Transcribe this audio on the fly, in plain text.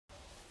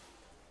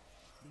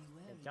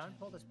don't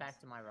pull this back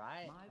to my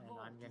right, and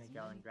I'm gonna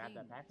go and grab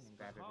that back and then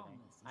grab everything.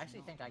 I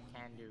actually think I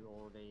can do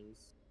all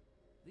these.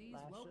 These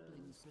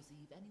whelplings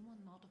perceive anyone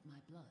not of my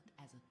blood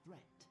as a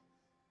threat.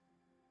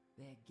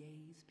 Their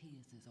gaze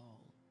pierces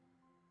all.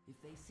 If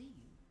they see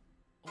you,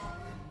 all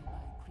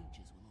nearby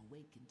creatures will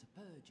awaken to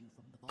purge you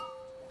from the vault.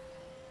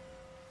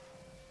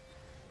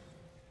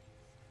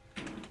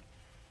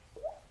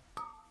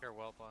 Here,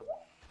 whelp on.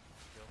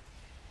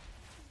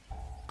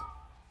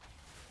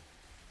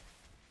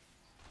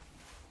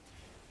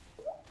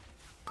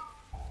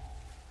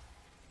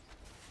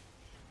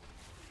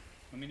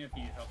 Let me know if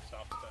you need help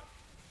stop that.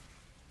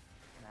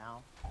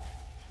 Now.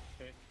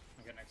 Okay,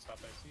 okay, next stop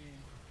I see.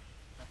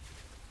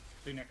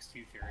 The next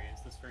two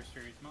Furies. This first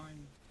Fury is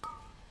mine.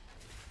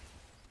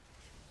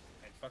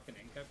 And fucking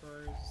Ink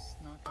Emperor's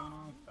not going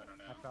off? I don't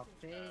know. I felt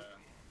big.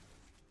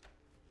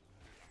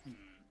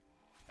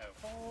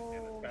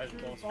 Oh, yeah, the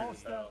guy's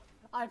bolster.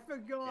 I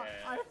forgot.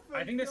 Yeah. I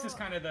forgot. I think this is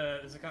kind of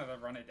the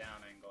run it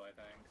down angle. I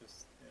think.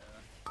 Just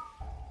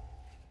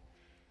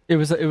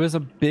yeah. It was a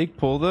big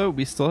pull though.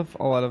 We still have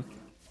a lot of.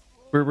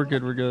 We're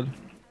good. We're good.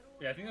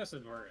 Yeah, I think this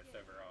is worth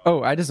overall.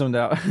 Oh, I just zoned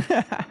out.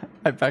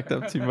 I backed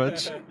up too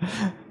much.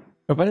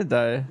 Hope I didn't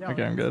die. No,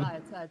 okay, I'm good.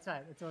 It's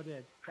fine. It's all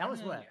good. That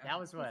was worth. That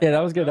was worth. Yeah,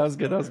 that was good. That was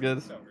good. That was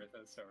good. So worth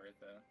it. So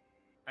worth it.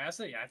 I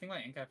actually, I think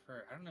like Ink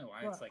Emperor. I don't know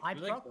why Bro, it's like I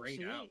really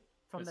grayed out.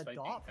 From the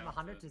dot from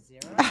 100 to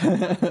 0.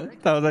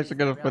 That was actually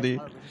kind of funny.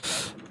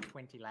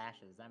 20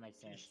 lashes. That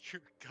makes sense. You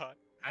got.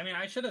 I mean,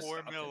 I should have.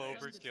 4 mil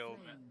overkill.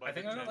 I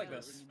think I got like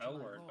the spell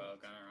word bug,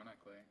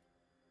 ironically.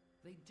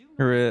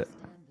 Right.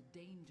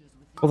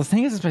 Well, the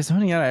thing is by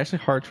zoning out, I actually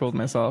hard trolled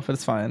myself.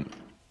 It's fine.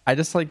 I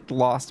just like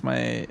lost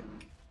my.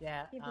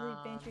 Yeah. I can't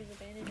believe Banter's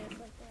abandoned us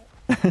like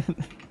that.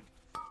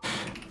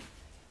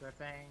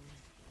 Gripping.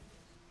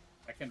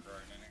 I can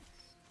burn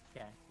it.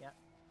 Okay. Yep.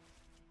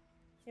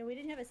 Yeah, we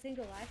didn't have a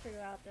single life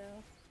throughout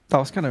though. That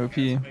was kind of OP.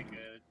 Yeah,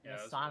 the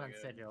silent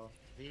sigil.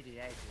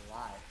 VDH is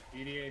live.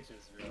 VDH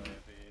is really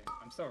OP.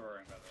 I'm still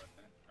roaring by the way.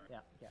 Right. Yeah.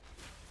 Yeah.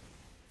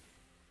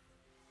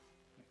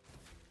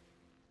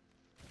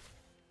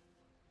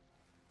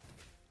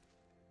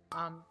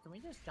 Can we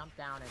just jump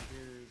down and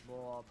do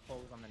more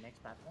pulls on the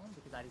next platform?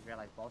 Because I just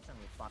realized Bolton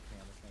will fuck me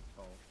on this next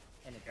pull.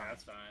 And it's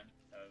that's fine.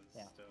 That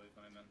was totally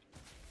fine then.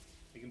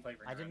 We can play.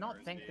 I did not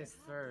think this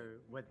through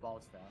with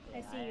Bolster.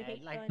 I see you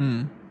hate like,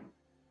 fun.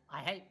 I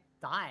hate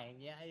dying.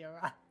 Yeah, you're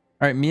right.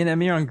 All right, me and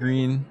Emmy are on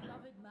green.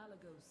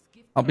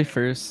 I'll be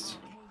first.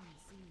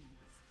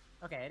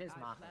 Okay, it is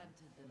Mark.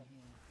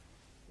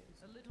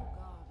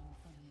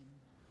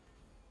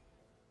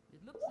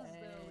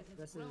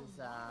 This is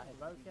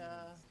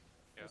Evoker.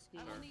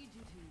 Yeah, I need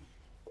you to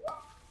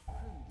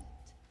prune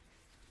it.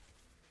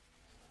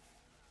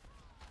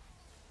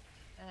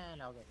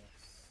 And I'll get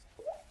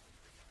this.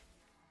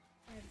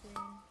 I have green.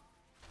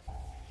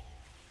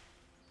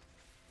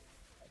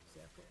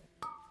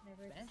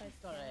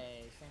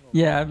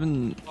 Yeah, I've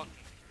been.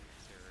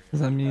 Does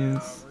that mean?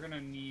 We're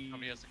gonna need.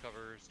 Somebody has to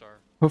cover star.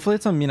 Hopefully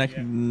it's on me and I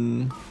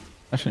can.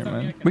 Actually, never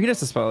mind. We can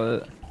just dispel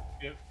it.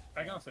 Yep,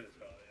 I can also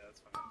dispel it. Yeah,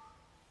 that's fine.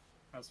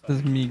 That's This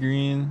is fine. me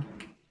green.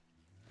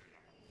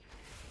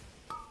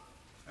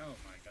 Oh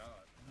my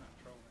god, I'm not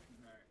trolling.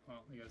 Alright,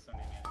 well, you guys don't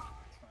need me anymore.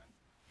 It's fine.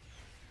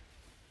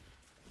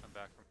 I'm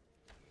back from.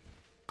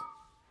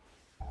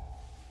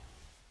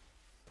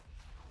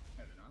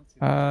 I did not see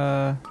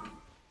that.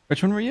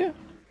 Which one were you?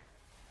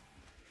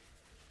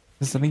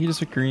 I think you just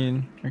took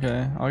green.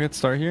 Okay, I'll get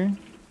star here.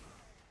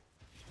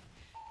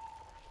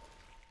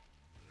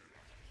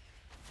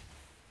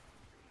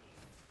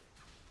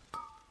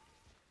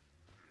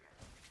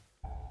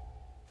 I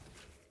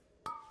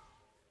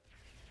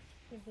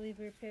can't believe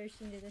we were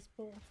perishing to this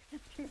pool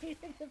after we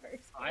did the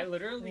first one. I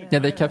literally. Yeah,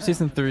 they kept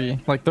season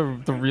 3, like the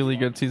really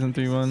good season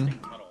 3 one.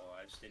 Puddle,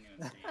 I just didn't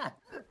even see it.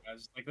 I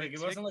was like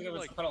it wasn't like it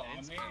was a puddle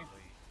on me.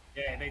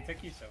 Yeah, they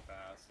took you so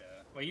fast.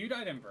 Yeah. Well, you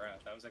died in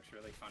breath. That was actually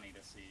really funny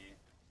to see.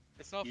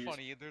 It's not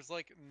funny. There's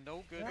like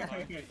no good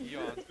time to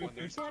eons when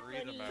there's 3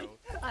 of them out.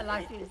 I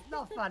like it. It's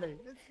not funny.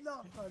 It's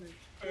not funny.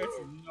 It's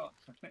not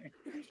funny.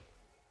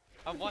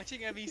 I'm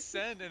watching Emmy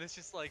send and it's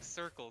just like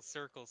circle,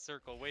 circle,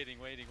 circle, waiting,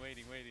 waiting,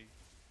 waiting, waiting.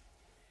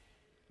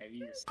 Maybe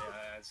you just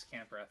I just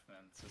can't breath then.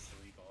 It's just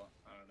illegal.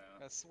 I don't know.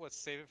 That's what,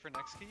 save it for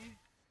next key?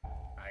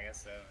 I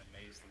guess so. And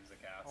maybe just lose a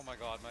cast. Oh my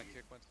god, my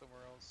kick went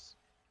somewhere else.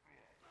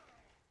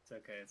 It's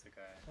okay. It's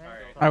okay. All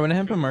right. I went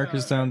ahead and put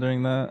markers down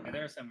during that. Yeah,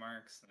 there's some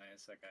marks.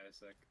 Nice. That guy is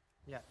sick.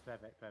 Yeah,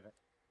 perfect, perfect.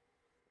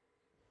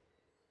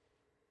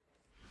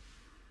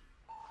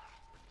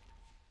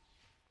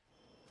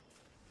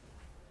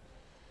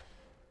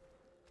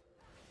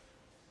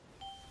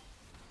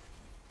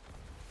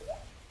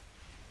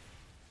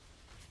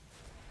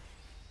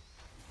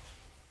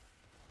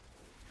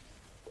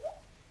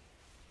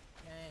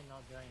 Okay,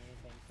 not doing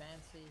anything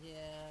fancy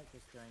here,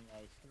 just doing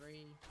a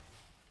 3.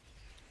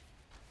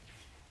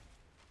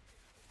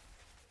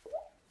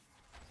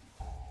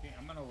 Okay,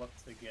 I'm gonna look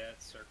to get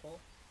circle.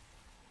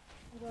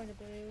 I'm going to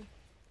blue.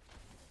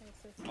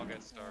 I'll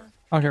get star.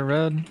 I'll get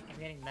red. I'm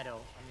getting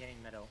middle. I'm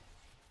getting middle.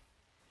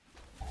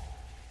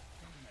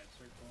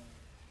 Circle.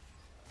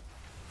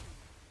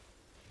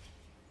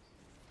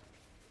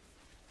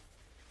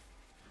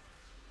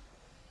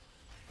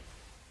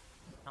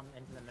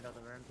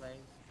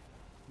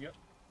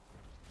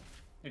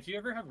 If you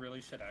ever have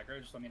really shit aggro,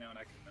 just let me know and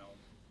I can meld.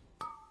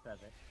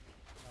 Perfect.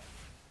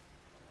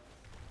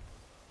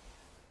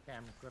 Okay,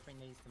 I'm gripping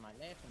these to my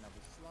left and they'll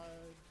be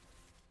slowed.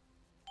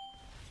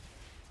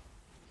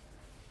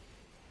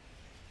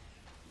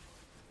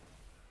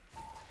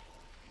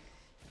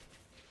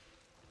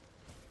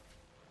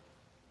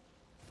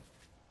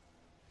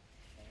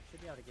 Okay, I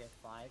should be able to get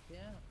 5 here.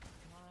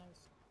 Nice.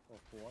 Or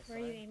 4, Where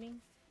sorry. are you aiming?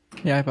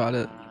 Yeah, I bought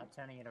it.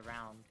 Turning it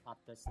around up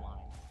this line.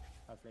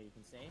 Hopefully you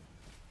can see.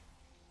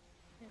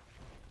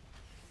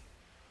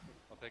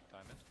 I'll take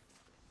diamond.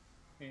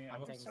 Yeah,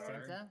 I'm I'll taking start.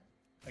 center.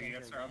 Okay, you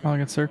got Center. start. I'll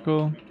get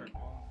circle.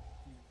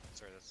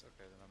 Sorry, that's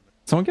okay. Then I'm.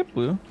 Someone get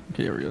blue.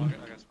 Okay, yeah, we're good.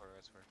 I got square. I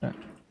got square. Yeah.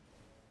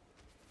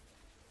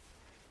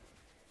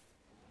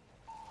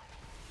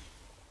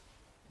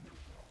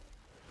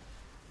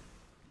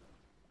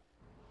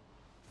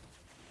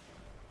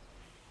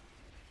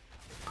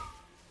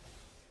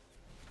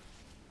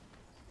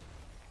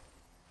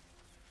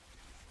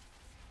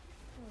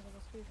 Oh, a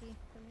little spooky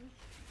for me.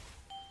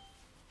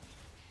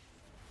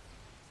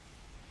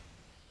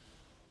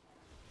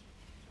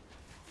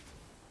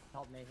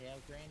 Help me here,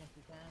 green, if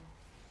you can.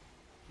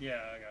 Yeah,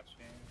 I got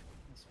you.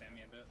 Spam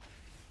me a bit.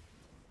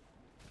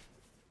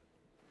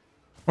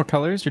 What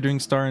colors? You're doing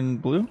star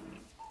and blue?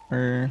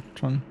 Or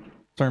which one?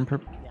 Star and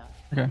purple? Yeah.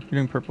 Okay, you're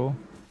doing purple.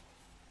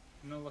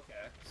 I'm gonna look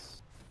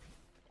X.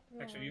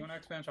 Actually, do you want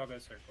X bench? I'll go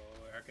circle.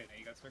 Okay, no,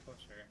 you got circle?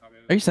 Sure. I'll go.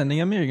 Are you sending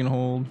them or are you gonna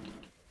hold?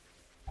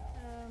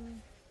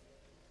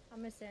 I'm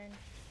gonna send.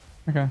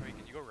 Okay. Wait,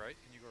 can you go right?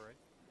 Can you go right?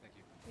 Thank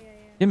you. Yeah,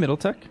 yeah. You middle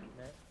tech?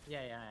 Yeah,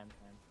 I am.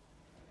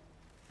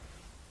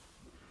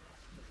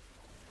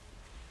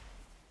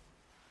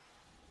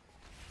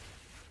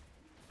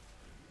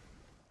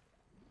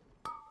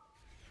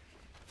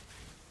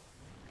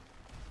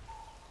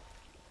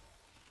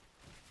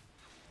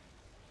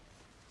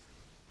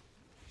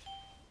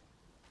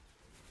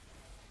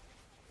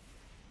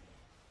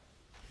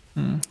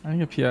 I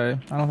think a PI.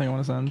 I don't think I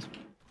want to send.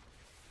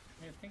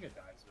 I think it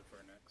dies before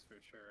next for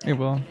sure. It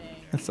will.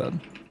 It's sad.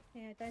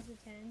 Yeah, it dies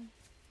at 10.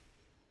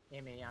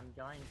 Amy, I'm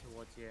going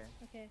towards you.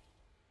 Okay.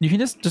 You can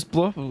just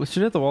blow up.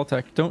 Shoot at the wall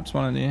tech. Don't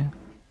spawn any.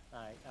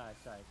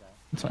 Sorry.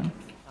 It's fine.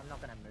 I'm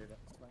not gonna move it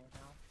this way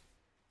now.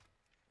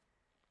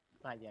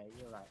 But yeah,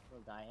 you're right.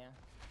 We'll die here.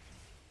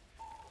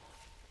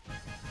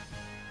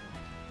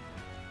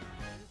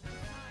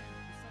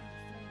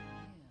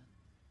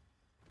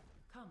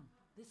 Come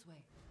this way.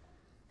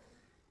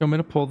 You want me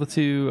to pull the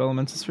 2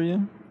 elementals for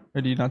you?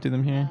 Or do you not do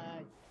them here?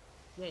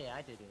 Yeah,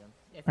 I do them.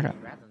 If Okay. you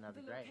can grab them, that'd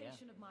be great, yeah.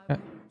 Yeah.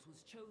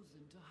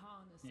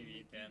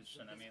 Maybe bench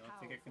and I mean, let's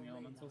take it from the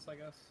elementals, I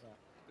guess.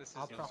 This is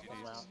I'll just prop you as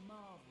need- well.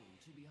 Marvel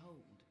to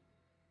behold.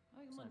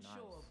 I am So unsure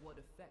nice. of what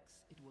effects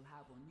it will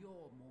have on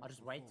your I'll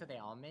just wait till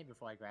they're on me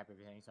before I grab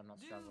everything so I'm not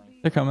struggling.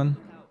 They're coming.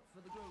 Look out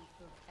for the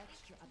growth of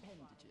extra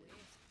appendages.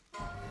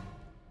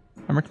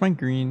 I marked mine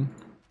green.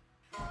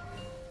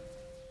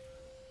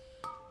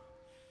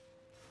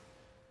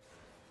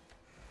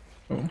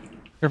 Oh.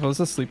 Careful, there's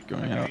a sleep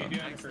going out. You do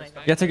any first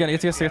Yeah, take it.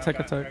 It's Yeah, take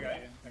I it. got you. I got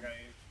you.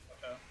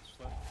 Watch out. Just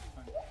look.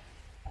 Fine.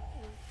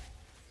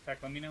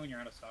 Heck, let me know when you're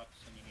out of stops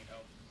and you need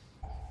help.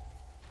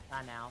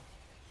 Now.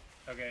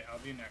 Okay, I'll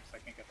do next. I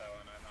can't get that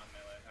one. I'm not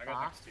melee. I got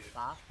Bar, next two.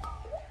 bar.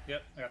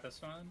 Yep, I got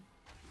this one.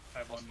 I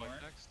have I'll one spike more.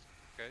 next.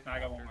 Okay. No, I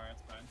got one sure. more.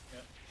 It's fine.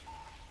 Yep.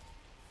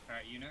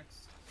 Alright, you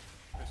next.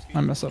 Risky.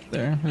 I mess up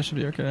there. It should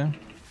be okay.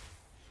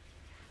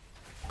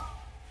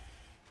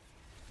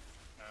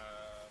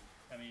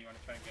 Emmy, you want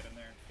to try and get in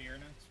there and fear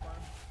next one?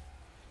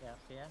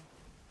 Yeah.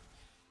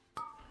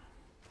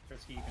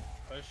 Risky, you can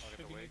push I'll get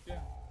if the you wake. need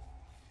to.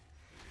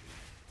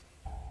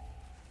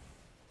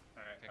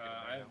 Alright, Can't get in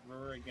I right have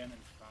roar again in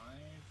 5,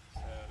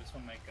 so this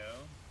one might go.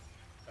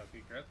 That'll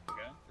be grip,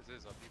 okay. This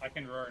is up. I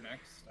can roar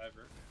next. I have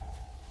roar.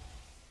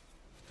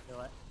 Do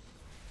it.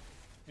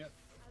 Yep.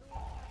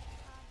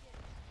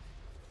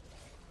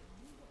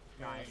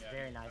 Nice, Yeah,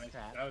 very nice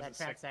trap. was That a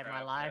trap sick saved my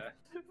trap, life.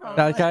 yeah.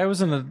 That guy was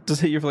gonna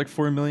just hit you for like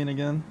 4 million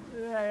again.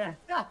 Yeah.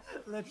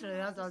 Literally,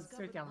 that's what I was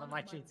thinking, but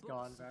my cheat's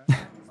gone, bro.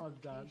 I'm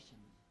done.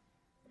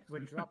 We're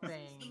dropping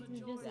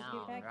Just down,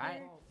 get back right?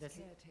 here. This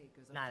is...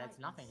 Nah, that's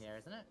nothing here,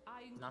 isn't it?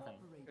 Nothing.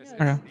 It's No,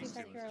 Okay. just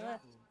keep back to our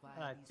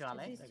left. To our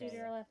left? These two Okay.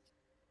 to our left.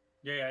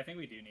 Yeah, I think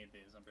we do need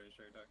these. I'm pretty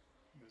sure, Doug.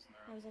 Who's in the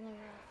I room. was on the right.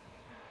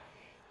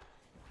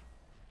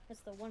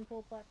 That's the one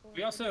pull platform.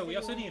 We also Did you need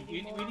wanna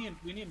do more?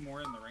 we need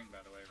more in the ring, by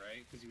the way,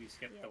 right? Because we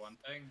skipped the Yes. one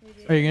thing. We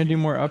do. Are you gonna do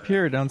more up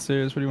here or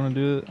downstairs? Where do you want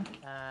to do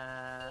it?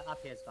 Up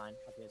here's fine.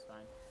 Up here's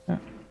fine. Yeah.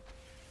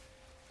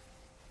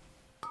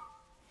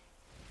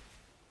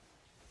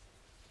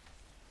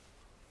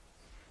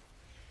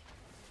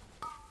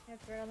 I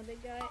have to on the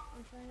big guy.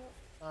 I'm trying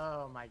to.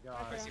 Oh my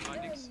god. I see Okay.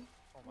 findings.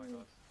 Oh my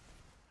god.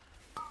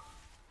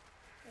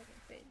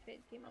 Okay, fade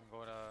came up. I'm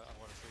going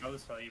to sleep. I'll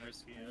just tell you,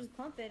 Risky. I'm just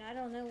pumping. I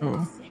don't know Oh. what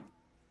to say.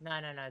 No,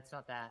 it's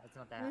not that. It's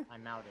not that. I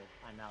mounted.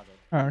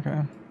 Oh,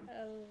 okay.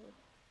 Oh,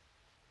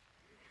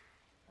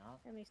 No.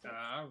 let me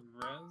start.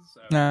 Res.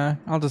 Nah,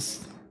 I'll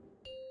just.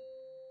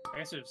 I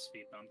guess it's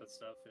speed bump and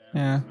stuff.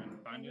 Yeah.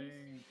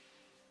 Finding.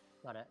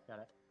 Got it.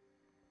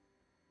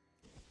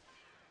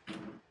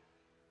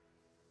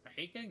 I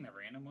hate getting the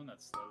random one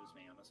that slows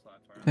me on this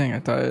platform. Dang, I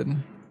died.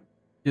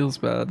 Feels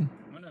bad.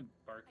 I'm gonna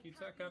bark you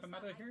tech out of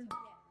meta here.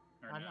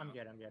 Or I'm no?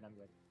 good. Okay.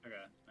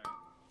 Alright.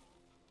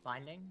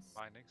 Findings.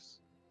 Findings.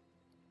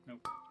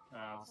 Nope.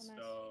 Oh,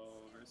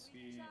 So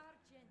risky.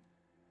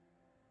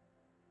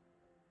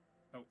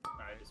 Oh,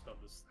 I just spelled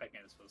this. I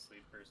can't spell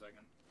sleep for a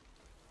second.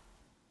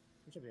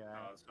 We should be Oh,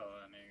 alright. I'll spell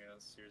it, I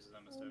guess. Yours is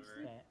almost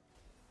over. Okay.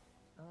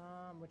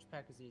 Which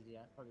pack is easier?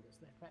 Probably this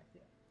left pack.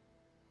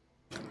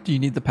 Yeah. Do you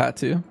need the pat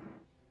too?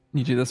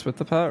 You do this with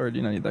the pat, or do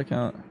you not need that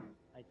count?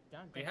 I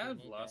don't. We think have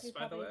need lust, that.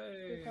 by the We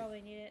way.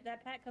 probably need it.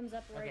 That pack comes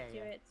up right Okay, to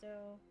yeah. it,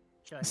 so.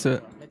 Sure. So-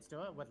 Sure. Let's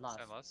do it with lust.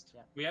 Send lust?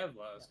 Yeah. We have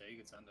lust. Yeah, you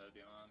can send it if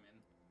you want. I mean,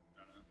 I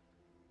don't know.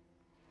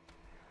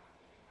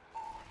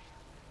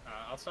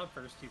 I'll stop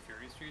first 2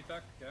 Fury Street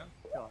deck, yeah?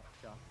 Sure.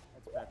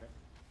 That's perfect.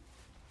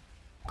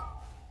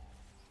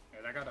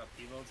 Yeah, that got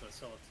upheaval, so it's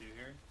still a 2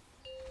 here.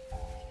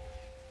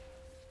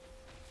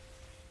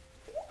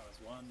 That was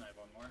 1, I have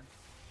 1 more.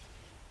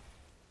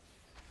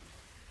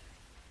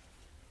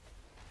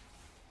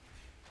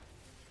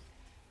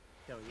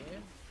 Still you?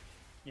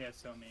 Yeah,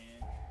 so me.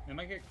 They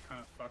might get kind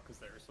of fucked because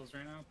they're Ursals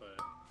right now, but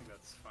I think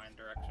that's fine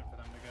direction for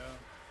them to go.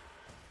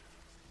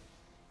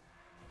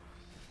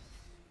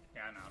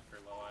 Yeah, I know, for a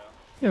little while.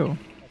 Yo, That's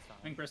I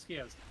fine. think Brisky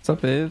has... what's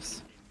up,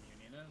 Aves?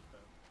 You need it,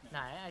 but... Yeah.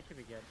 Nah, I should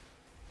be good.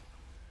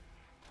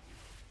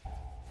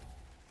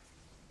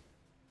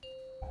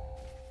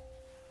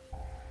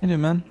 Hey, dude,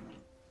 man.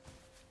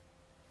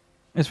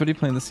 Yes, what are you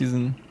playing this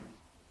season?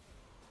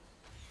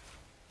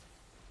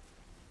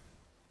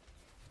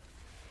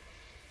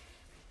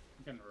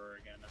 You can roar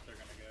again if they're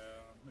gonna go,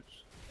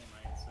 which they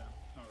might, so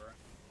I'll roar.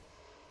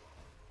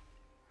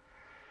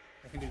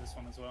 I can do this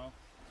one as well.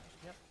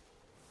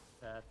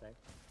 Perfect.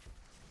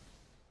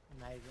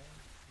 Amazing.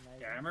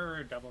 Yeah, I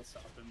remember double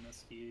stopping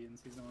this key in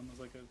season 1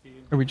 was like OP.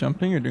 Are we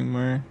jumping or doing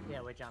more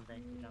Yeah, we're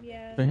jumping.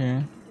 Yeah. over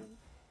here?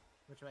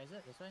 Which way is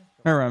it? This way?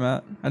 Right where I'm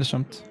at. I just The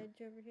jumped.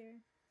 edge over here,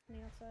 on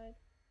the outside.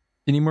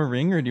 Do you need more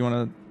ring, or do you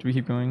want to? Do we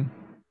keep going?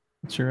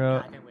 What's your Nah,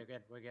 route? I think we're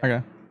good. We're good.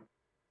 Okay.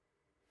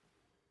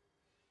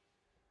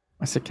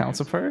 I said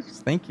council parks.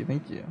 Thank you.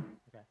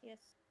 Yes.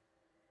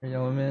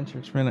 Yellow man,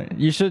 churchman.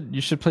 You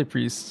should play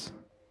priest.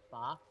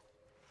 Bar.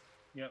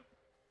 Yep.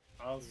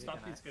 I'll Is it stop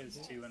gonna- these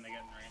guys 2 when they get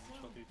in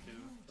range. I'll do 2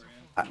 for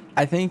you.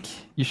 I think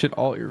you should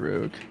alt your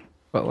rogue,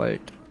 but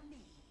like,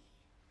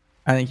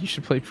 I think you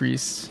should play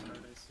priest. Card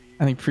I see.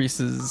 I think priest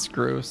is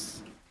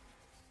gross.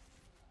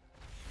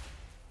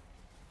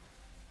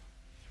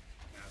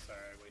 Nah, sorry,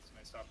 I wasted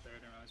my stop there. I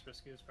didn't realize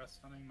Brisky was press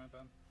stunning, my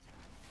bad.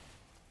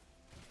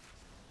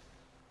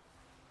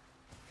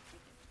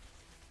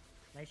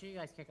 Make sure you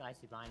guys kick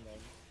icy binding.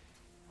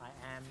 I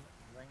am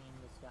bringing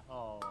this guy.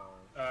 Oh.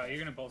 You're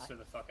gonna bolster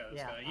the fuck out of this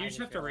yeah, guy. I You just just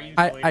have to feel range.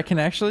 like- later. I can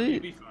actually.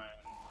 You'll be fine.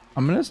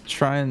 I'm gonna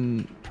try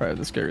and pry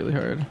this guy really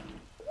hard.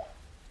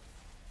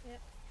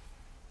 Yep.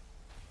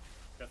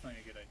 Definitely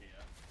a good idea.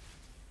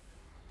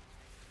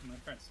 I'm gonna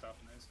try and stop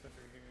a nice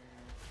clicker here.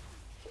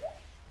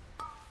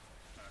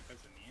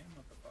 Because of Neon?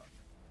 What the fuck?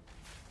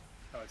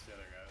 Oh, it's the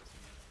other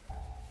guys.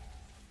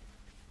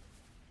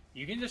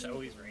 You can just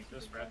always range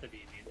this breath if you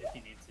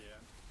need to.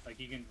 Like,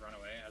 you can run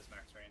away as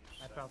max range.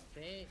 I So. felt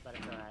feet, but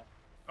it's alright.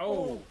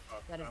 Oh!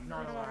 Fuck, That is I'm not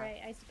really- allowed.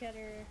 Alright, icy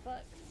cutter.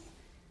 Fuck.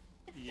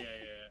 Yeah.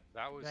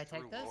 That was Do I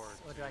take through this,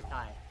 wards. or do I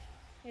kite?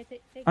 Hey,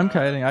 take I'm it.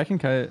 kiting. I can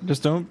kite.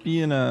 Just don't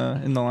be in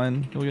the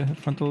line. You'll get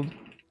frontaled.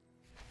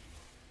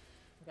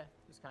 Okay,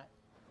 just kite.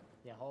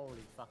 Yeah, holy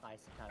fuck, icy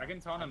cutter. I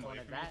can taunt him away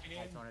taunted from you that. if you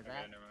I need. taunted Okay,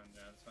 that. never mind.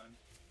 Yeah, that's fine.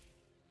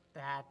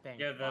 That thing.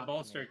 Yeah, the fucked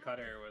bolstered me.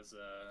 cutter was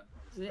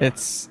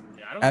It's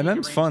Yeah, I don't think you can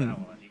MM's range fun that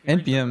one. You can and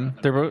range the BM.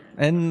 breath They're out both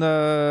here. and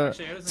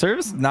Actually, it doesn't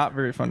service count. not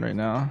very fun right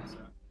now. So-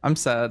 I'm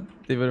sad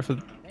they voted for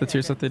Maybe the I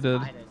tier stuff they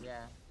could've did, spited, yeah.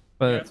 Yeah,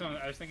 but that's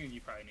what I was thinking. You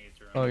probably need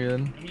to run. oh good.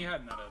 And you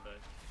had meta, but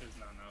it was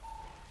not enough.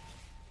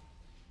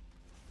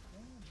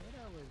 Yeah,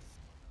 Widow was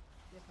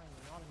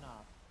definitely not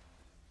enough.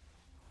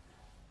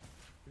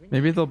 Do we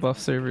Maybe need they'll to buff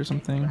take save or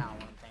something. Wow, I'm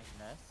thinking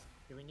this.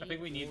 Do we need I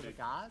think we need all the to-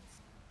 guards?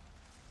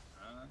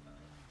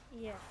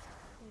 Yes.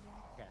 we do.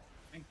 Okay.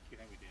 I think we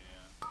do,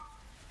 yeah.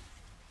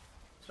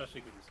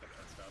 Especially because we skipped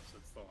that stuff, so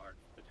it's still hard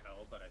to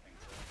tell, but I think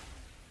so.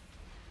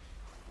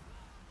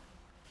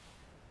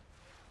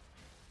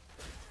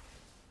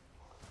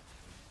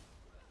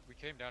 We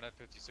came down at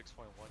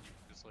 56.1. You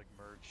can just like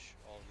merge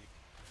all the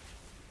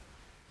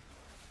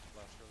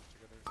last rows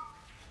together.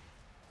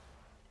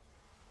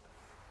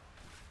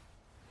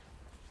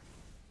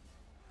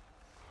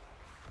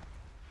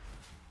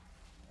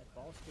 That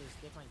bolster is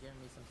definitely giving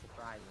me some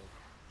surprises.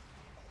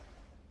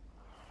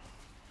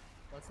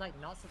 Well, it's like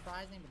not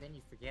surprising, but then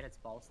you forget it's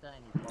bolster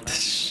and you pull it.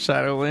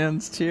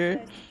 Shadowlands tier.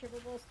 Guys, triple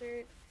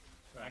bolster.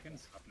 I can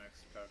stop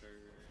next cutter.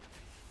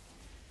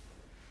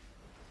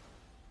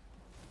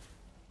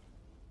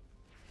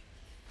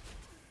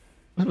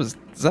 What was?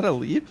 Is that a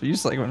leap? You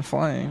just like went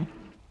flying.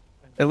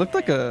 It looked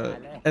like a.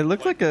 It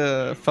looked like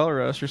a fell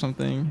rush or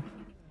something.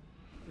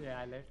 Yeah,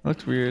 I left. It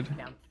looked weird.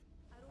 Yeah, I'm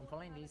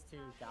pulling these two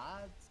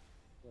guards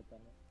with them,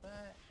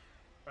 but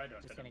Probably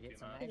don't just hit gonna him get too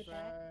some much. Hit it aggro.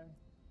 back.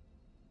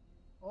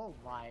 Oh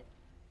my.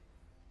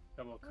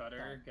 Double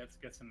cutter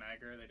gets some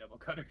aggro. They double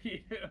cutter you.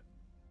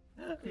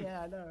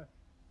 Yeah, I know.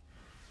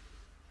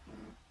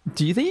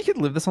 Do you think you could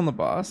live this on the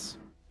boss?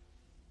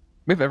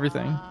 We have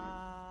everything.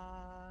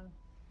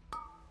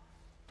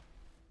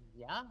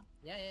 Yeah.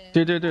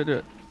 Do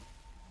it.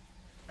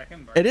 I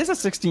can It is a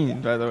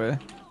 16, by the way.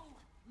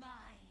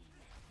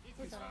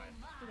 He's fine.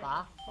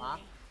 Bah.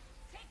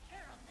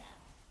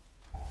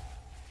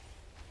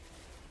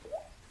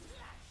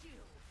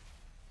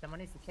 Someone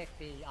needs to kick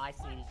the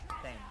icy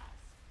thing.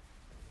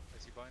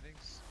 Icy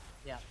bindings?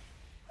 Yeah.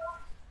 Who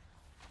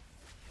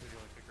do you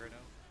want to pick right now?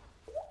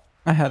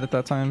 I had it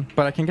that time,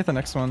 but I can get the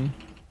next one.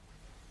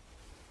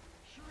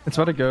 It's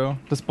about to go.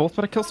 Does both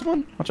about to kill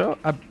someone? Watch out.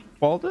 I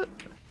balled it.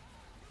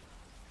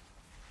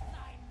 I'll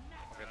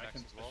get I next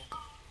can as well.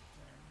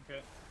 Okay,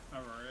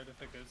 I'll roar it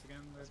if it goes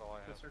again. That's all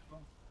I the have. circle.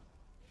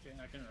 Okay,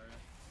 I can roar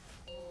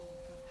it.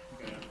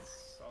 Okay,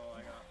 that's all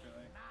I got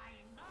really.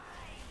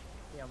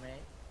 Heal,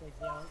 mate. Big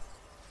heals.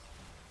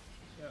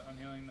 Yeah, I'm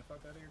healing the fuck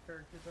out of your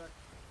character deck.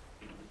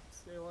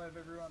 Stay alive,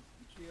 everyone.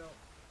 Chill.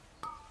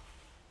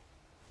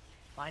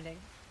 Binding.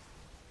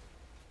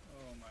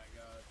 Oh my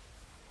god.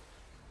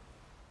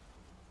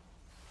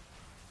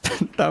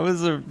 That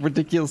was a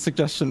ridiculous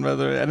suggestion, by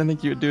the way. I didn't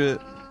think you would do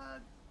it.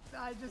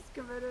 I just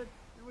committed.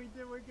 We're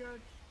good.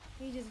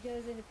 He just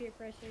goes into peer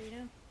pressure, you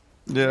know?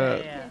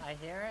 Yeah. I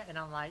hear it, and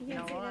I'm like, you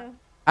know Yes,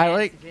 I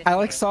what? know. I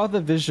like saw the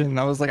vision.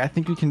 I was like, I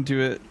think we can do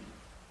it.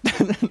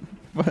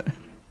 But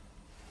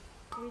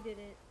We did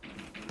it.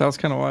 that was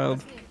kind of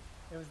wild.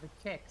 It was the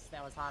kicks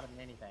that was harder than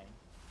anything.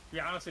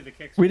 Yeah, honestly, the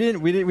kicks.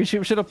 We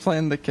should have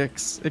planned the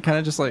kicks. It kind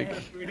of just like,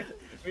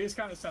 we just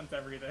kind of sent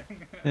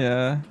everything.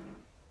 yeah.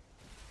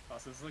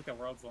 Also, this is like the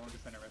world's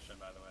longest intermission,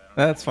 by the way. I don't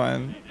That's know if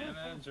fine. it's any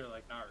damage or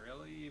like not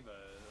really, but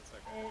that's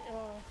okay.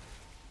 Well,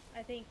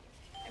 I think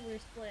we were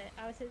split.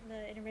 I was hitting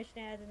the intermission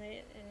ads, and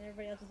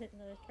everybody else was hitting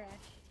the trash.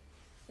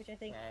 Which I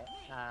think Okay.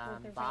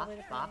 both are Bop, probably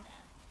the bop. point.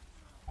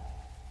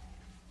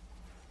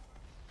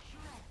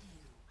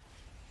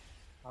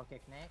 I'll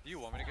kick next. Do you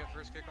want me to get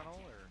first kick on all,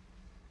 or?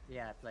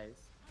 Yeah,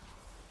 please.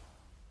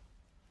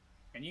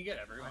 Can you get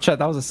everyone? Chat,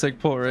 that was a sick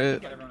pull, right?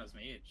 Get everyone as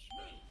mage.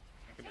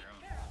 It could be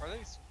wrong. Are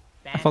they?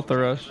 I felt the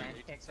rush. Band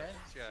kicks it.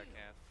 Yeah, I can.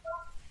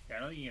 Yeah, I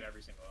don't think you can get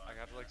every single one. I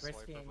have to like swipe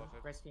Risky, above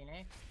it. risky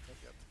next.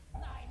 Yep.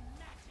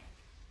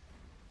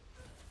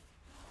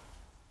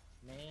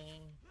 Me.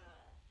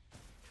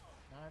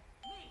 Nope.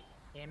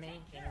 Hear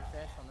me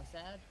first on the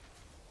side.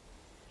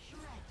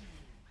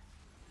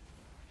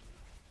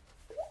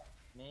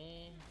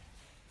 Me.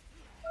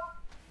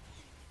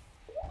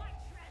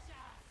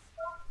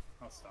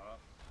 I'll stop.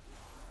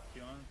 Do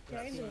you want? Yeah,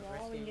 I can do it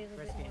all. We can do a bit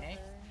Risky more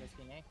next. for-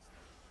 Risky next.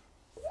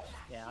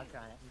 Yeah, I'll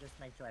try it. And just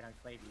make sure I don't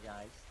cleave you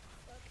guys.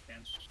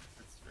 It's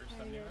first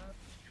on new app.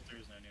 If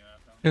there's no new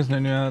app. There's no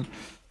new ad.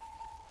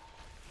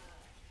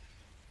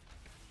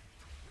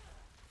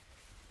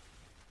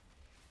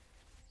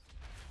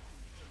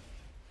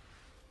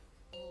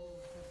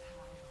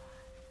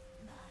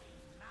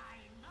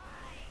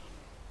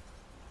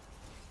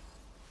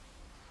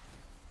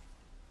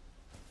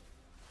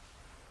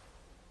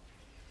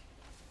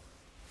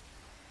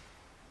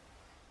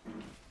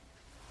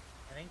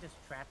 I think just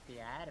trap the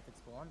ad. If it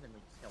spawns, then we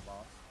just kill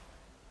boss.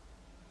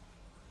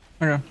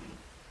 Okay. I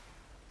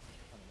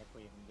mean, if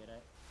we even get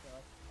it. Feel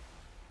like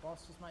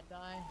boss just might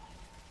die.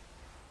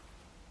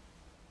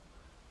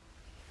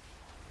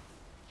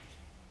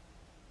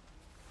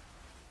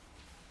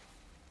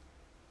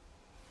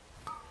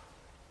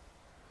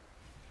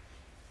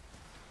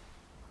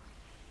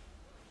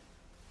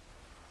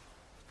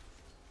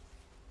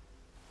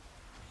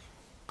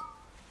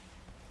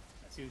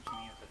 I see what you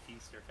mean with the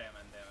feast or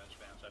famine damage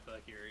bench. I feel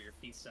like you're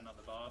feasting on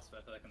the boss, but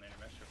I feel like in the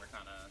intermission we're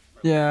kind of.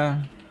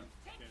 Yeah.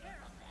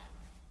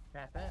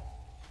 Trap it.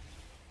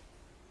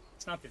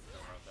 It's not good for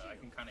the world though. I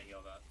can kind of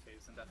heal that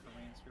phase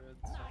indefinitely in Druid,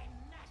 so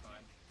it's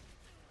fine.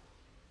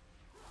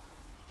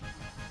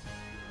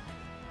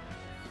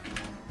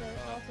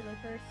 Also, the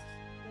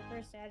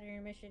first ad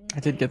intermission. I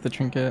did get the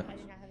trinket. I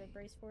did not have a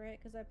brace for it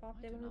because I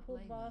popped it when we pulled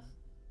the boss.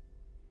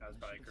 That was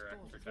probably correct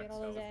for Get text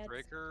all those still. ads.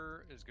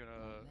 Breaker is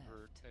gonna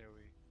hurt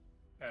AoE.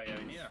 Oh yeah,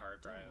 we need a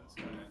hard prio.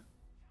 So.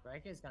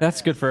 Breaker's gonna That's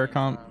hurt good for our me,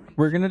 comp. so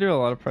We're gonna do a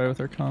lot of pry with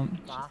our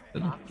comp. Bop,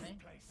 Good. bop me.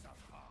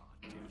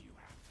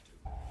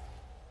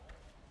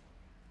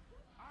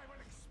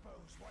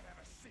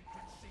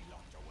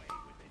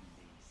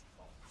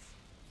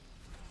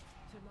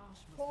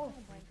 Oh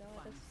my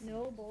god, that's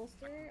no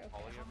bolster? Okay.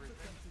 Ollie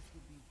everything.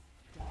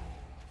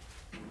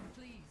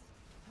 Please,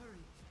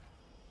 hurry.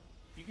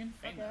 You can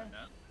feign Okay. that, no?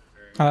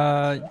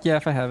 Or... Yeah,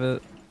 if I have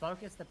it.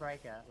 Focus the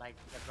breaker. Like,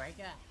 the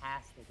breaker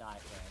has to die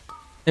first.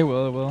 It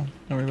will, it will.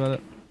 Don't worry about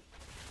it.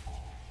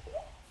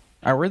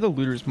 I worry the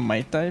looters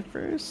might die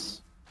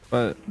first,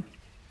 but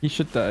he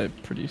should die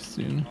pretty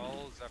soon.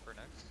 I'll Zephyr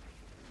next.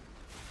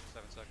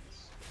 7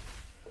 seconds.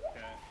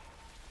 Okay.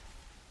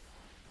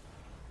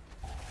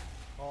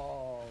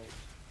 Oh.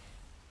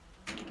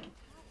 Did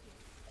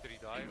he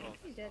die? Oh,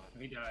 He's dead.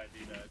 He died,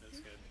 that's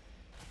good.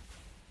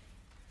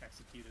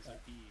 Execute as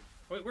OP.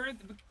 Wait,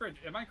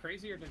 am I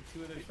crazy or did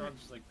two of those frogs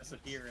just like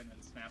disappear and then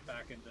snap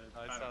back into?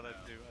 I don't saw know.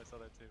 that too. I saw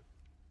that too.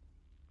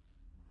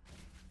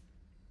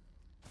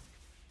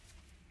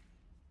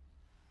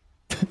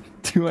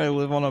 Do I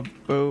live on a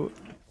boat?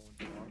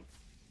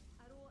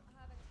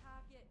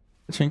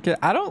 Trinket.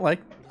 I don't like.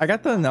 I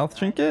got the Nelth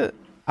trinket.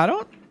 I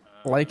don't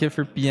like it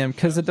for BM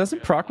because it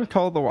doesn't proc with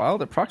Call of the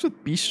Wild. It procs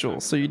with Bestial,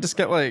 so you just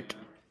get like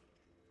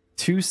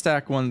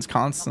 2-stack ones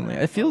constantly.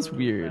 It feels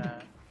weird.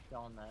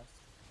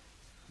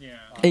 Yeah.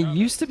 It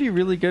used to be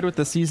really good with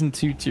the season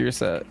 2 tier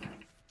set,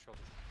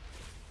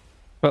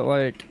 but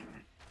like,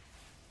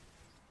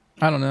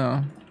 I don't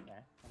know. Okay,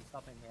 I'm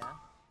stopping here.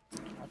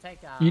 I'll take.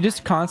 You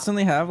just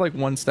constantly have like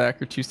 1 stack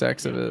or 2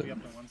 stacks of it. Be up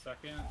in 1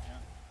 second. Yeah.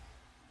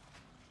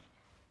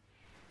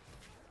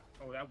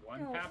 Oh, that one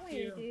No tapped way,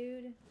 you.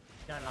 dude.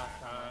 Don't lost,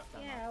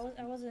 Yeah,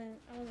 I wasn't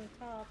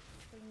top.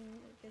 I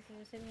guess it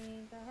just hit me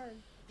that hard.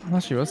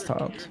 Unless she was You're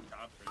topped.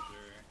 top for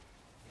sure.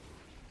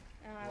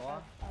 I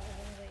was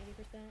only like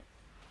 80%.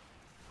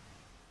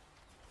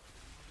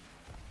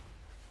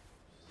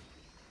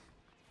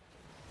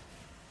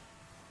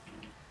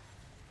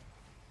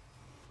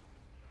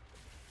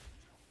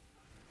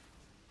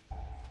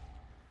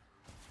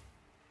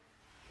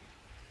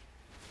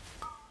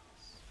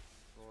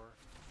 Roar.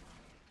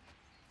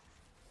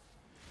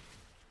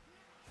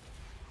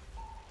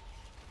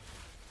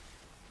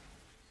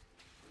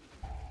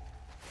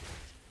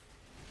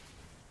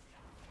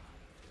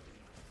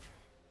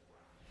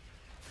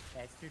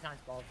 Yeah, it's 2 times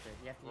bullshit.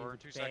 You have to Roar,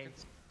 use 2 big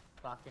seconds.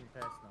 fucking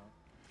personal.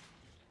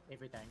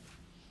 Everything.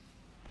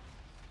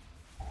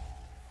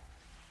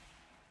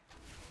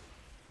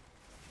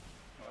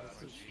 Oh, that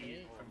was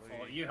cheat from Holy.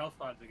 fault. You health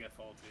pod to get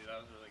faulty.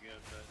 That was really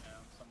good, but yeah,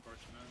 it's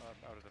unfortunate.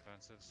 Out of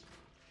defensives.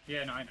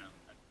 Yeah, no, I know.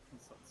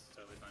 That's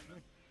totally fine.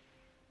 Man.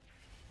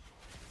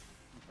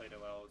 You played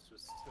it well. It's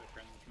just a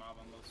cringe mob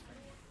on low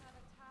screen.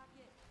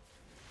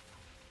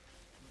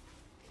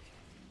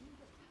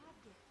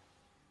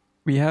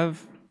 We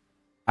have.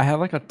 I have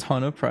like a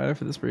ton of pride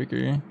for this breaker.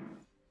 Yeah.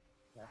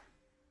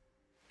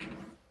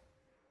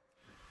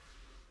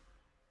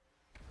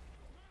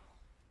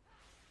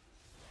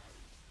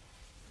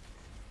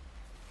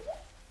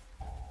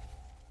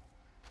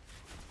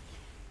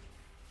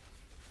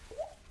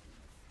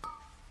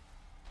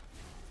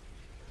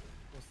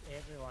 Just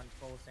everyone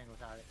full single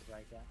target to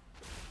break that.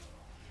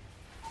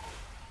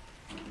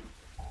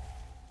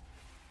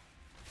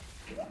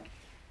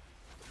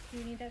 Do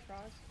you need that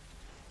frost?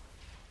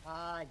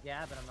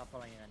 Yeah, but I'm not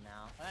pulling it in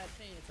now.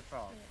 Actually, it's a pro.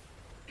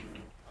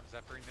 I'm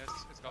zeppering this.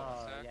 It's got Oh,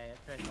 1 stack. yeah,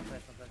 personal.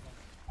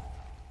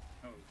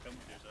 Oh, don't do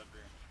that for.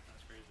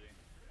 That's crazy.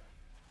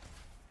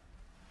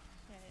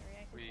 Yeah, it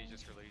reacted. We then.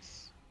 just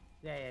release.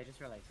 Yeah, just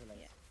release.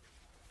 Yeah.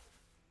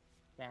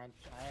 Then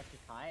I have to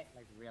kite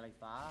like really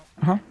far.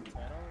 Huh?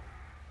 Turtle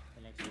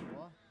the next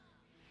floor.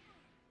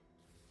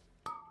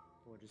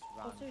 Or just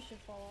run. Also should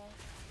fall off.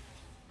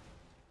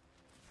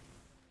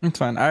 It's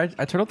fine. I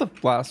tried out the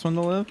last one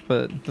to live,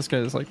 but this guy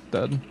is like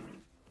dead.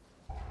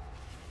 Oh,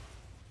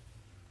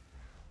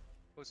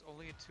 it's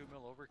only a 2 mil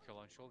overkill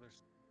on shoulders.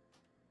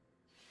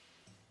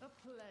 A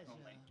pleasure. Oh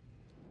my.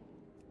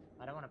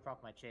 I don't want to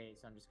proc my cheat,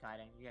 so I'm just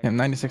kiting. You Yeah,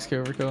 guys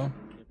 96k overkill.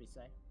 You'll be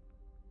safe.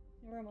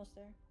 We're almost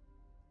there.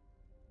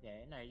 Yeah,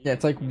 no. Yeah,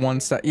 it's like 1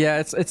 stack. Yeah,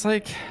 it's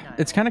like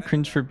it's kind of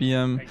cringe for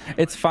BM.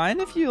 It's fine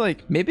if you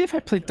like maybe if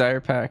I play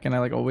Dire Pack and I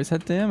like always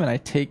head Dam and I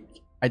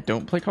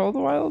don't play Call of the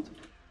Wild.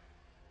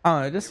 I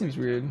don't know, it just seems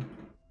weird.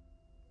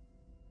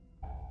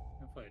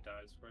 Hopefully it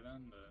dies for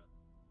them, but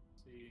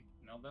see,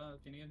 Nelda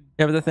if you need.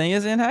 Yeah, but the thing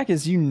is, Inhack,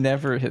 is you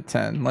never hit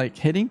 10. Like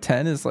hitting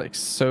 10 is like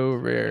so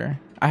rare.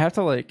 I have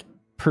to like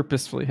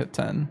purposefully hit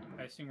 10.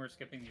 I assume we're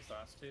skipping these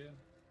last two.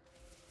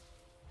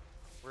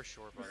 We're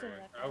short, by We're the still way.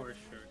 left Oh, on we're it.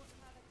 sure.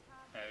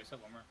 Yeah, we still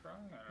have one more frog?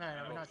 No,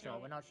 we're not sure.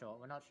 We're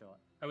not sure.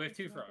 Oh, we have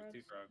two Two more frog. frogs.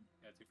 Two frog.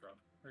 Yeah, two frog.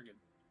 We're good.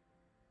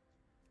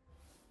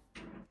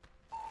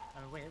 I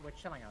mean, we're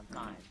chilling on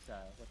time, so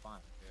we're fine.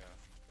 Yeah.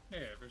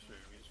 Yeah, for sure.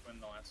 We just win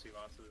the last 2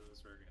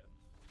 losses. We're good.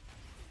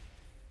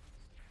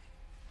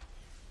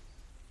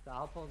 So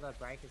I'll pull the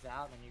breakers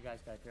out, and you guys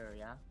go through,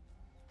 yeah?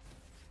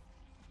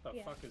 The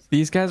Yeah. fuck is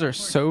These guys are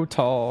so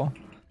tall.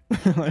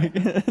 Like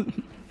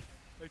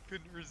I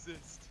couldn't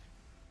resist.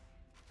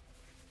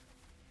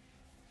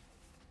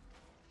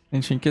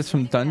 ancient gifts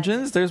from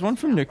dungeons. There's one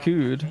from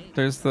Nakud.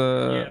 There's Yeah,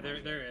 the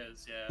there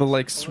is. Yeah. the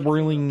like So pull it to the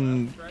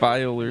swirling left, right?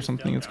 vial or You just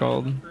something duck it's down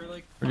called. For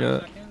like 5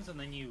 Forget. seconds, and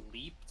then you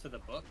leap to the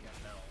book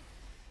and no.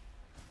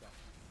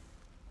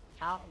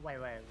 Out. Wait.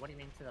 What do you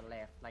mean to the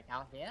left? Like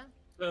out here?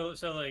 So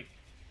like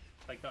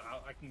the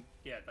I can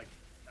like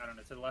I don't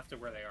know, to the left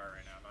of where they are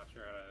right now. I'm not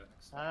sure how to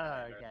explain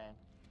Oh, it, but, okay.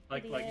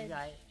 Like The like edge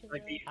guys- to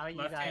like the How are you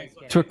left guys hand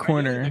getting- To a ideally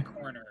corner. the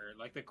corner,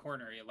 like the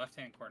corner, yeah, left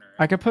hand corner.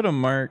 I could put a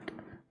mark.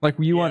 Like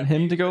you Yeah, want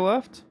him you to go could-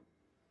 left?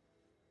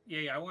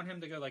 Yeah, I want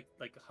him to go like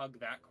hug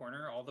that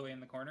corner all the way in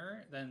the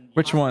corner. Then you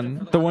Which just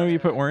one? for The one where you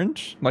left. put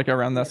orange? Like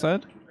around that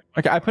side?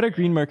 Okay, I put a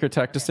green marker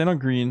tech. Just stand on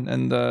green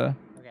and Okay.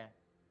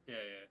 Yeah.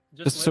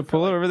 Just so live for,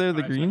 pull it like, over there,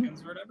 the 5 green.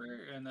 seconds or whatever,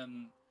 and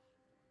then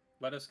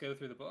let us go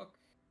through the book.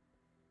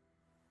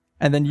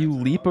 and then you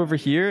That's leap all over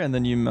right. here, and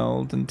then you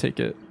meld and take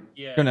it.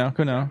 Yeah. Go now,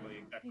 go now.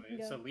 Exactly. You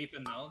can So go. leap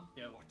and meld.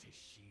 Yep.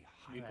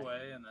 Leap Right.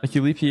 away and then. Like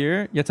you leap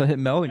here, you have to hit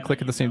meld and And click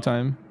then at the you same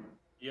meld. time.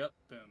 Yep.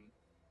 Boom.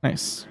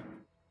 Nice.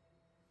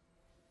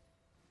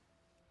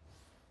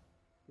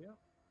 Yep.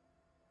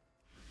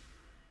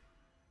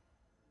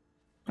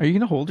 Are you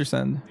gonna hold or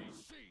send?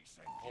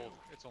 Hold.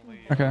 It's only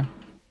Okay.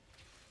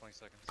 20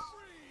 seconds.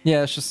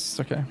 Yeah, it's just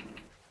okay.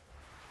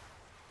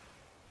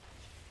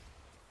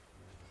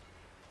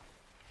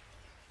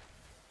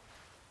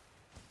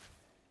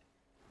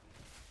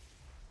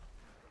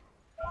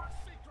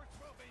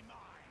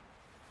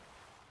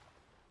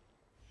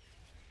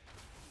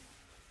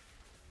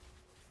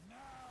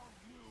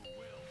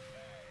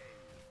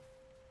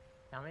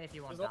 Tell me if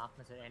you want There's a-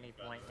 darkness at any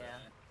point here.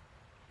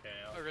 Okay.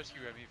 I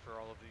rescue Emmy for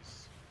all of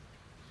these.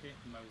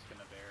 I was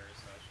gonna bear,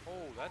 so I should.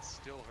 Oh, that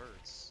still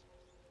hurts.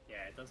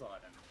 Yeah, it does a lot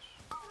of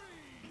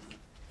damage.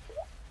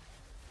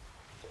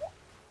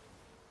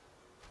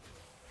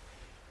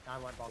 I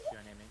won't box you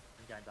on enemy.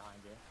 I'm going behind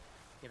you.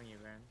 Giving you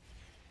room.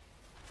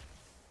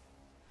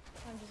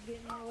 I'm just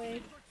getting in the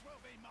way.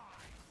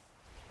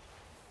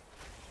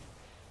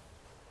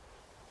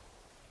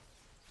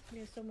 He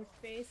has so much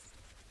space.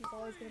 He's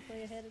always gonna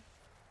play ahead of.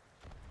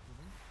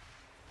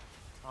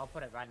 I'll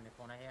put it right in the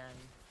corner here and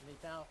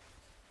leap out.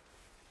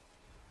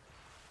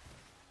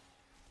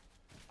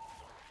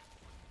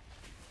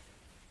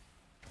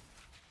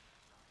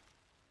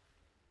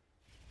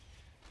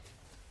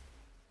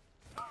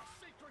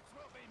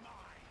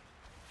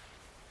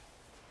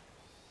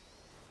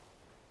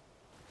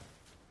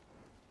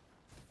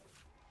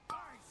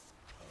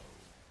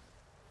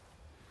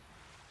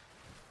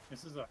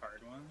 This is a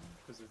hard one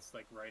because it's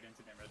like right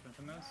into the enrichment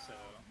from this. So.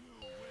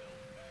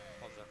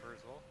 How's that for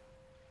as well?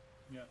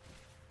 Yeah.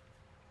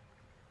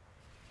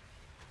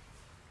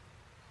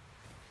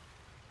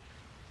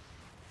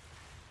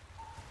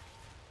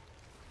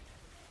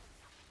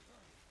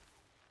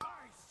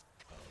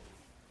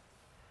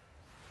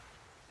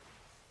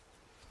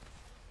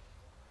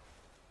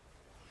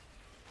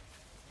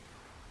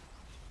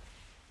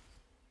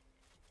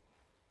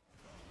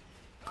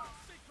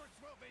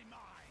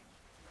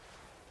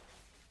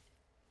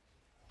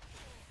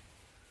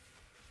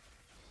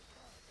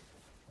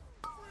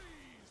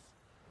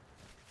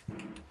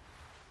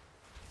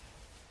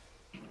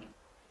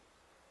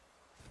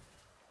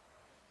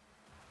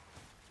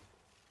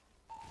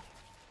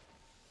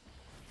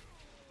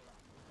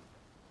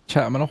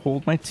 Chat, I'm gonna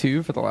hold my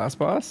 2 for the last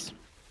boss.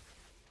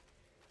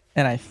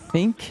 And I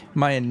think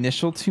my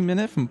initial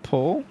 2-minute from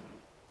pull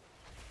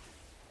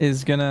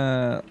is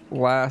gonna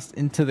last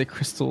into the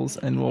crystals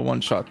and we'll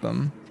one-shot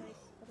them. Nice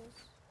puddles.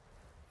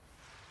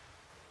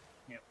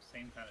 Yep.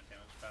 Same kind of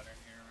damage pattern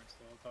here. Where it's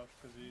a little tough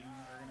because we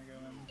are gonna go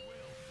in.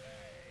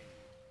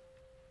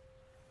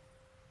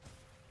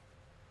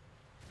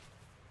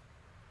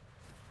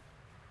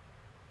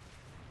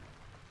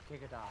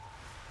 Kick it off.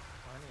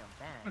 Only on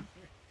ban.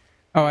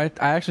 Oh,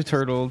 I actually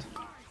turtled.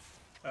 Oh,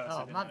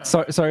 Oh, so my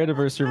bad. Sorry to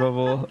burst your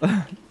bubble.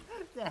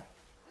 Yeah.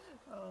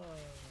 Oh.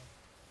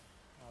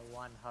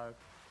 One hope.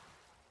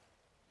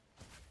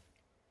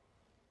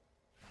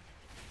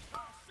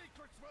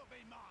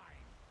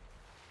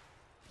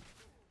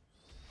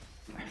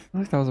 I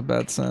feel like that was a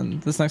bad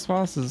send. This next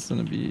boss is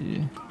gonna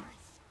be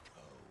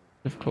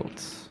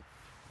difficult.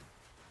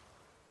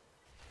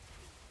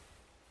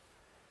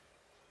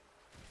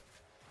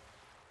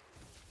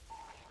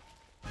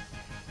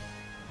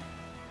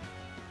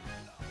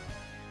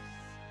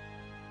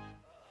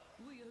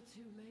 We are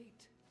too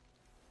late.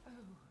 Oh.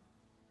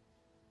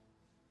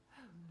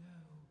 Oh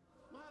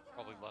no.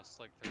 Probably less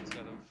like 3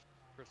 instead of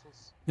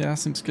crystals. Yeah,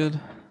 seems good.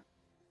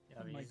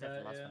 Yeah, we Like use that that,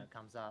 for lust yeah. when it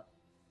comes up.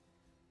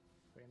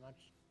 Pretty much.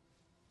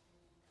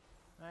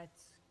 Right.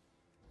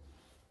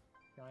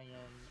 Going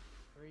in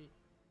 3,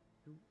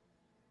 2.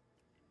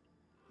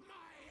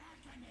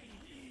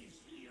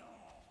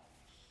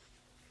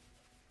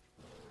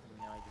 And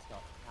now he just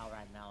got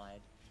outright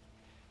meleeed.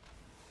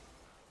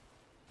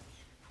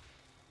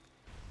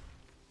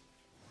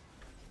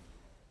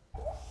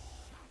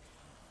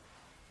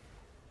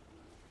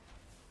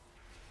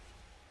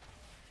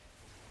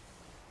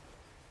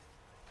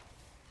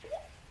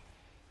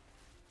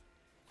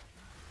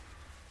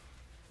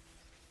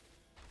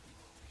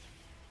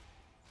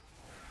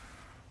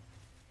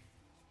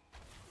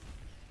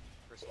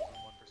 Crystals in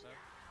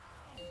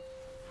 1%.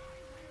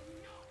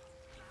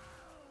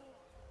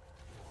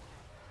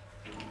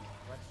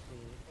 Watch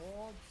the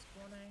orb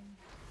spawning.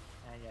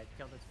 And yeah,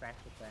 kill this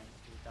fracture thing.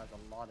 It does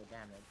a lot of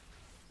damage.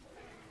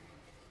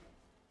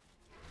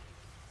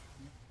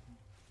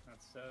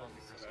 That's so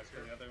that's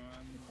for the other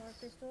one. Dark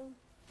crystal.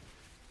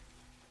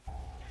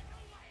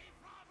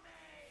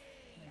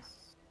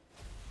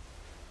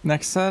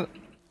 Next set,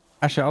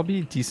 actually, I'll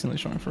be decently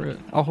strong for it.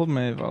 I'll hold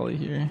my volley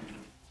here.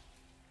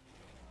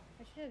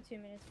 I should have 2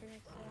 minutes for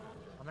next set.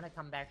 I'm gonna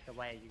come back the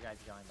way you guys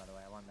are going, by the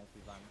way. I won't make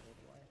you run all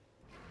the way.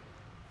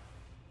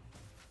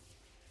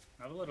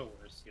 I have a little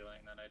worse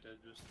healing than I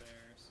did just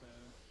there, so.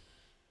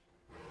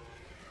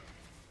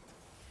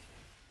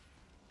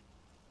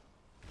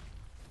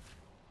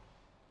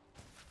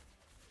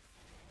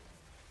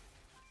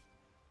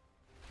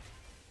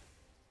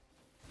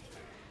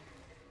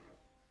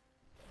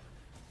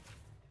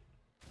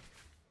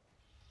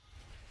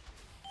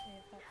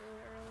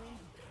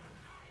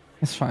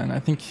 It's fine. I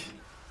think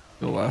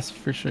it'll last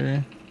for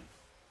sure.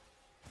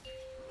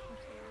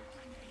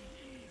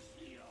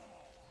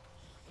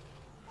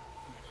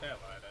 Actually, I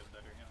lied. I had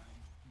better healing.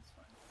 It's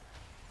fine.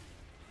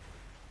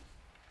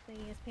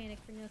 Thinking it's panic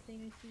for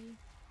nothing, I see.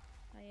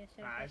 Oh, yeah,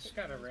 should I just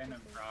got a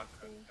random rock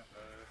hook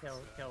Kill,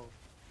 combo. kill.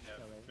 Yeah,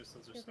 kill it.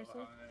 crystals are Kill so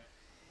crystal. high.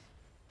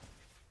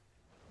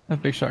 A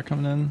big shot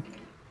coming in.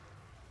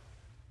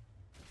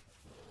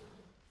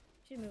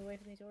 Should move away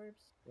from these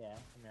orbs. Yeah,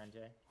 I'm around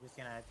Jay. Just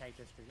gonna take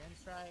this Dragon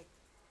Strike.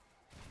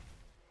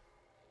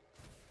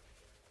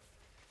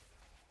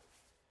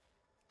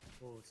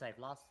 We'll save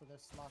last for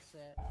this last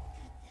set.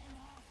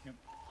 Yep.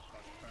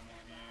 Shot front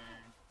one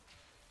here.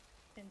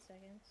 10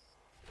 seconds.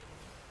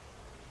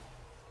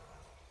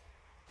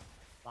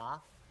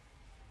 Bar.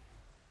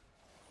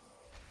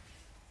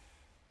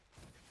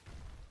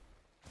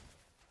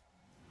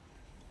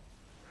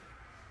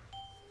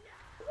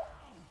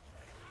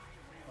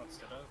 Let's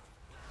set up.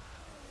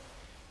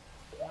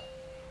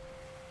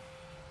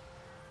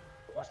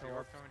 Watch the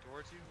orb coming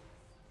towards you.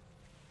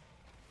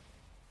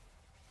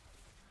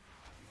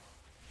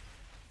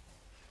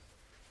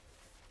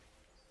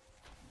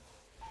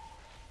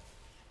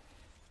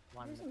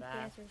 One in There's the some back.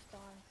 fast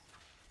response.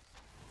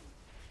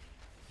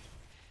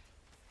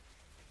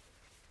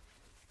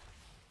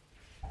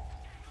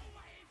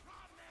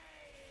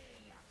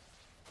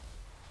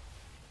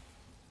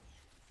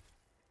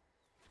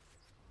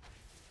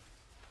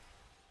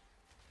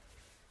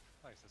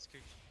 Nice, that's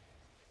good.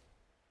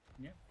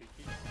 Yep, big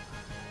key.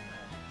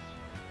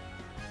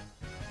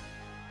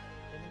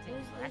 Didn't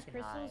Those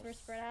recognize. crystals were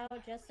spread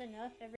out just enough every